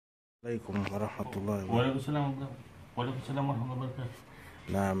Alaikum warahmatullahi wabarakatuh. Walaikum salam warahmatullahi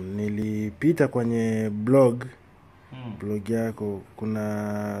wabarakatuh. Naam, nilipita kwenye blog yako,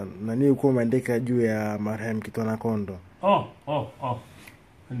 kuna nani uko umeandika juu ya marehemu Kitwana Kondo.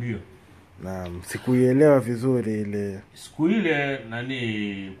 Ndio. Naam, sikuielewa vizuri ile. Siku ile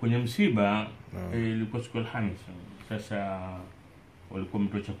nani kwenye msiba ilikuwa siku ya Alhamisi. Sasa walikuwa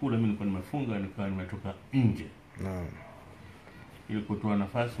mtoa chakula, mimi nilikuwa nimefunga, nikawa nimetoka nje. Naam. Ili kutoa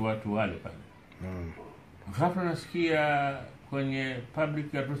nafasi watu wale pale. Naam. Ghafla nasikia kwenye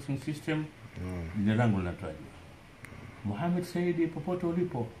public addressing system jina langu linatajwa. Mohamed Saidi, popote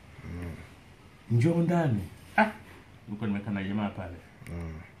ulipo. Njoo ndani. Nilikuwa nimekaa na jamaa pale.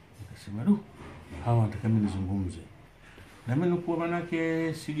 Nikasema hawa wanataka mimi nizungumze. Na mimi nilikuwa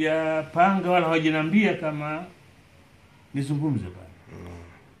manake sijapanga wala hawajaniambia kama nizungumze pale.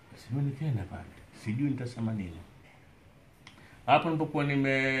 Sasa nikaenda pale. Sijui nitasema nini. Hapo nilipokuwa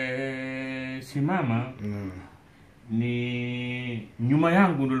nimesimama ni nyuma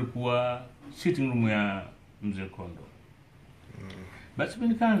yangu ndio ilikuwa sitting room ya mzee Kondo. Basi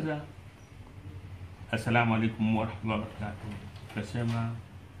mimi nikaanza assalamu alaikum warahmatullahi wabarakatuh. Kasema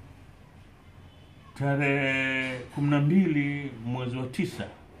tarehe 12 mwezi wa 9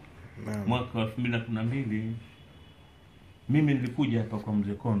 mwaka wa 2012 mimi nilikuja hapa kwa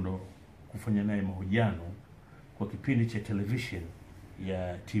mzee Kondo kufanya naye mahojiano kwa kipindi cha television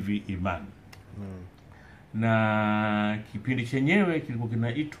ya TV Iman. Na kipindi chenyewe kilikuwa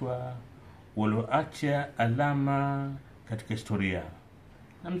kinaitwa walioacha alama katika historia.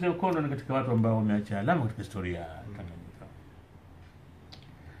 Na mzee Kondo ni katika watu ambao wameacha alama katika historia Tanganyika.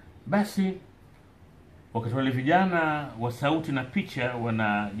 Basi wakati wale vijana wa sauti na picha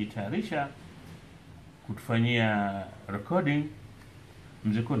wanajitayarisha kutufanyia recording,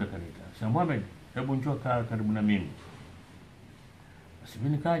 mzee Kondo kanita, "Sasa Mohamed, hebu njoo karibu na mimi." Basi mimi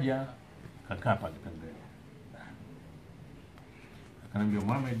nikaja kakaa pale pembeni. Akaniambia,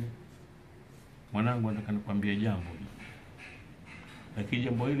 "Mohamed, mwanangu, nataka nikwambie jambo. Lakini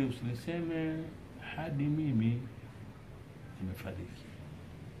jambo hili usiniseme hadi mimi nimefariki."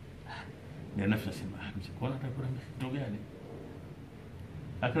 Ndio nafsi nasema, "Msikuona atakuwa kitu gani?"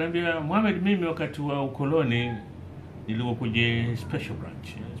 Akaniambia, "Mohamed, mimi wakati wa ukoloni nilikuwa kwenye special branch.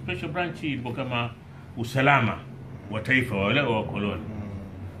 Special branch ilikuwa kama usalama wa taifa wale wa koloni."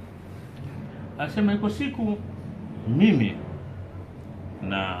 Asema iko siku mimi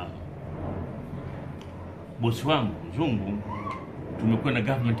na bosi wangu mzungu tumekwenda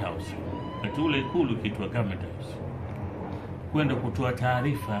government house. Wakati ule ikulu kiitwa government house, kwenda kutoa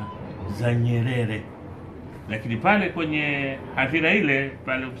taarifa za Nyerere. Lakini pale kwenye hadhira ile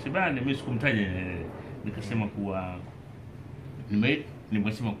pale msibani mimi sikumtaja Nyerere. Nikasema kuwa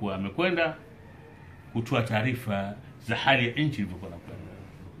nimesema kuwa amekwenda kutoa taarifa za hali ya nchi ilivyokuwa nakwenda.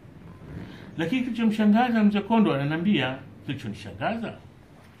 Lakini kilichomshangaza mzee Kondo ananiambia, kilichonishangaza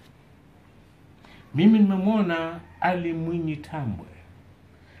mimi nimemwona Ali Mwinyi Tambwe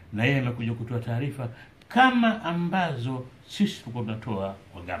na yeye amekuja kutoa taarifa kama ambazo sisi tulikuwa tunatoa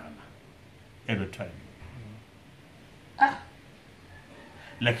kwa governor every time.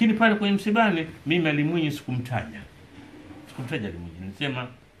 Lakini pale kwenye msibani mimi Ali Mwinyi sikumtaja Ali Mwinyi, nilisema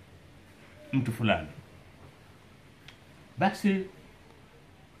mtu fulani. Basi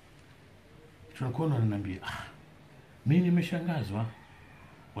tunakuona ananiambia, mimi nimeshangazwa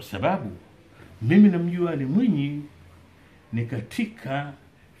kwa sababu mimi namjua Ali Mwinyi ni katika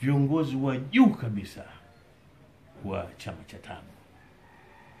viongozi wa juu kabisa wa chama cha Tambwe.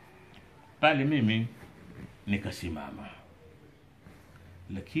 Pale mimi nikasimama,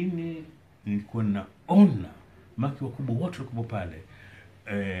 lakini nilikuwa naona maki wakubwa wote walikuwa pale.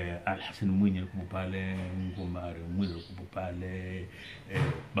 Al-Hassan Mwinyi alikuwa pale, Ngomare Mwinyi alikuwa pale,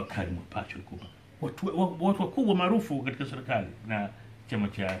 Bakari Mwapacho alikuwa. Watu wakubwa maarufu katika serikali na chama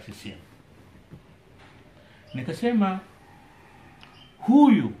cha CCM. Nikasema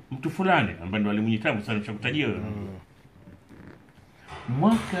huyu mtu fulani ambaye ndo alimnyitabu sana cha kutajia wewe.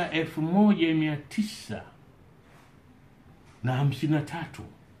 Mwaka 1953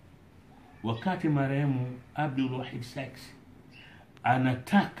 wakati marehemu Abdul Wahid Saksi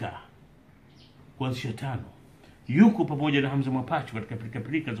anataka kuanzisha tano, yuko pamoja na Hamza Mwapacho katika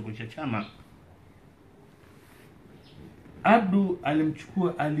pilika za kuanzisha chama. Abdu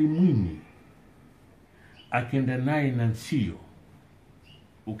alimchukua Ali Mwinyi akaenda naye na Nsio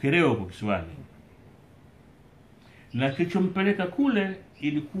Ukerewe kwa Kisiwani, na kilichompeleka kule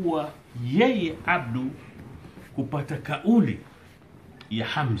ilikuwa yeye Abdu kupata kauli ya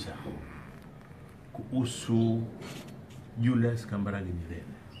Hamza kuhusu Julius Kambarage Nyerere.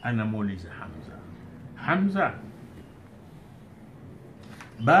 Anamuuliza Hamza,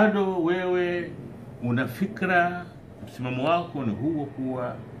 bado wewe una fikra, msimamo wako ni huo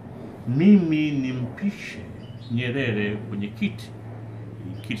kuwa mimi nimpishe Nyerere kwenye kiti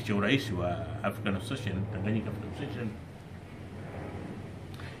cha urais wa African Association, Tanganyika African Association,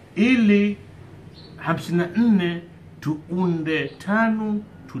 ili 54 tuunde 5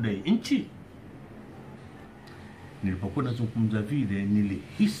 tudai nchi. Nilipokuwa nazungumza vile,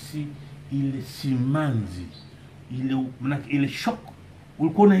 nilihisi ile simanzi, ile shock.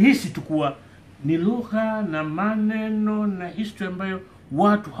 Ulikuwa unahisi tu kuwa ni lugha na maneno na history ambayo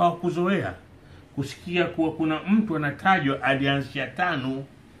watu hawakuzoea kusikia kuwa kuna mtu anatajwa alianzisha 5,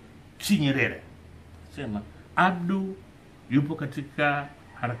 si Nyerere. Sema Abdu yupo katika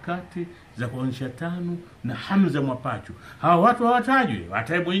harakati za kuanzisha 5 na Hamza Mwapachu. Hawa watu hawatajwi,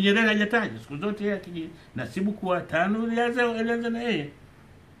 hata Mwinyi Nyerere hajatajwa. Siku zote yeye akijinasibu kuwa 5 ilianza na yeye.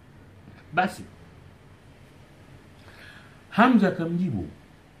 Basi Hamza akamjibu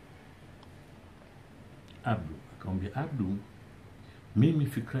Abdu, akamwambia Abdu, mimi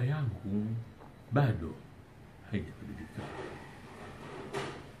fikra yangu bado haijabadilika.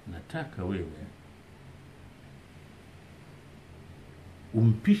 Nataka wewe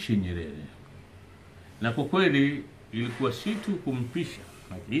umpishe Nyerere. Na kwa kweli ilikuwa si tu kumpisha,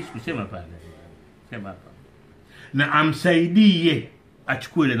 hii kusema pale, sema hapa, na amsaidie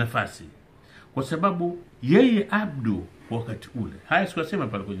achukue ile nafasi, kwa sababu yeye Abdu wakati ule, haya sikasema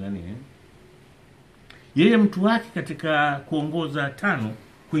pale kwenye nani, yeye mtu wake katika kuongoza 5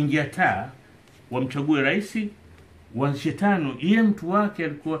 kuingia taa wamchague rais waanzishe 5, yeye mtu wake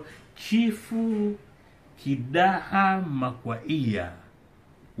alikuwa Chifu Kidaha Makwaia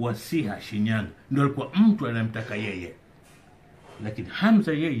wa Siha Shinyanga, ndio alikuwa mtu anamtaka yeye. Lakini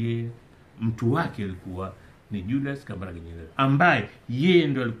Hamza yeye mtu wake alikuwa ni Julius Kambarage Nyerere, ambaye yeye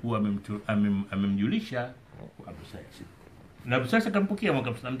ndio alikuwa amemjulisha kwa Abu Said. Na Abu Said akampokea mwaka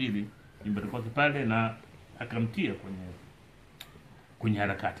 52 nyumbani kwake pale na akamtia kwenye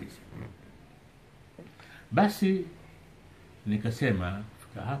harakati hizi. Basi nikasema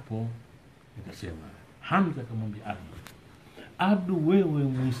fika hapo, nikasema Hamza akamwambia Abdu, wewe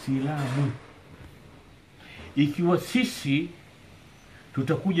Muislamu, ikiwa sisi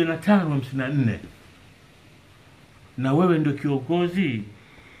tutakuja na 554 na wewe ndio kiongozi,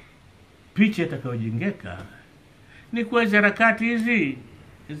 picha itakayojengeka ni kwa harakati hizi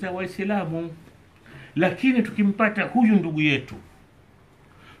za Waislamu. Lakini tukimpata huyu ndugu yetu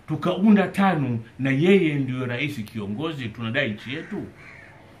tukaunda 5 na yeye ndio rais kiongozi, tunadai nchi yetu,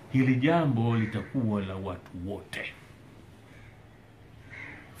 hili jambo litakuwa la watu wote.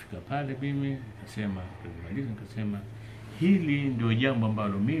 Fika pale mimi nikasema hili ndio jambo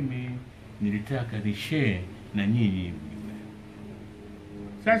ambalo mimi nilitaka ni share na nyinyi.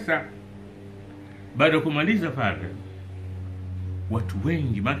 Sasa baada ya kumaliza pale, watu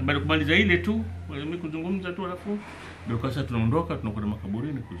wengi, baada ya kumaliza ile tu mimi kuzungumza tu, alafu ndio sasa tunaondoka, tunakwenda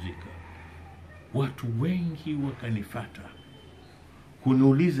makaburini kuzika. Watu wengi wakanifuata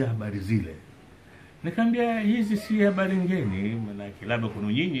kuniuliza habari zile. Nikamwambia hizi si habari ngeni, maana labda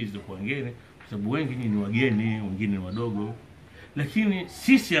kuna nyinyi hizo kwa ngeni, kwa sababu wengi nyinyi ni wageni, wengine ni wadogo. Lakini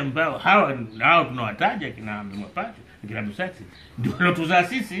sisi ambao hao tunawataja kina Mwapachu, kina Busati, ndio wanatuzaa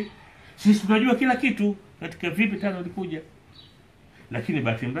sisi. Sisi tunajua kila kitu katika vipi 5 walikuja. Lakini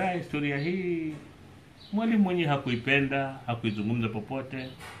bahati mbaya historia hii Mwalimu Mwinyi hakuipenda, hakuizungumza popote,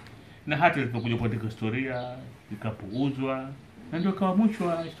 na hata ilipokuja katika historia ikapuuzwa, na ndio kawa mwisho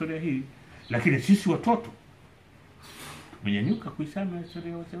wa historia hii. Lakini sisi watoto tumenyanyuka kuisema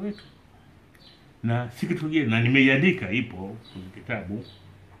historia ya wazee wetu, na sikitujie, na nimeiandika, ipo kwenye kitabu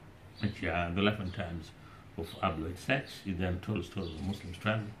cha The Life and Times of Abdu Sachs, The Untold Story of Muslim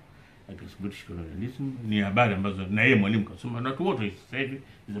Struggle Against British Colonialism. Ni habari ambazo na yeye mwalimu kasoma, na watu wote sasa hivi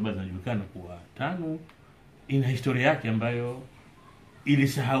hizo habari zinajulikana kuwa 5 ina historia yake ambayo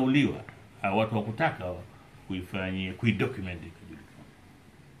ilisahauliwa, watu wakutaka kuifanyia kuidocument ikajulikana.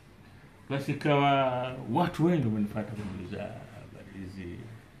 Basi kawa watu wengi wamenifuata kuniuliza habari hizi.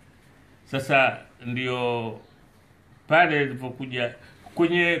 Sasa ndio pale ilipokuja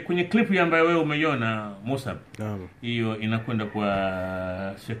kwenye clip ambayo wewe umeiona Musa, hiyo inakwenda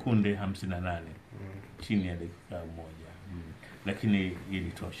kwa sekunde 58 chini ya dakika 1, lakini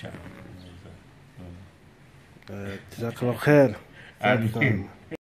ilitosha. Jazakallahu khair.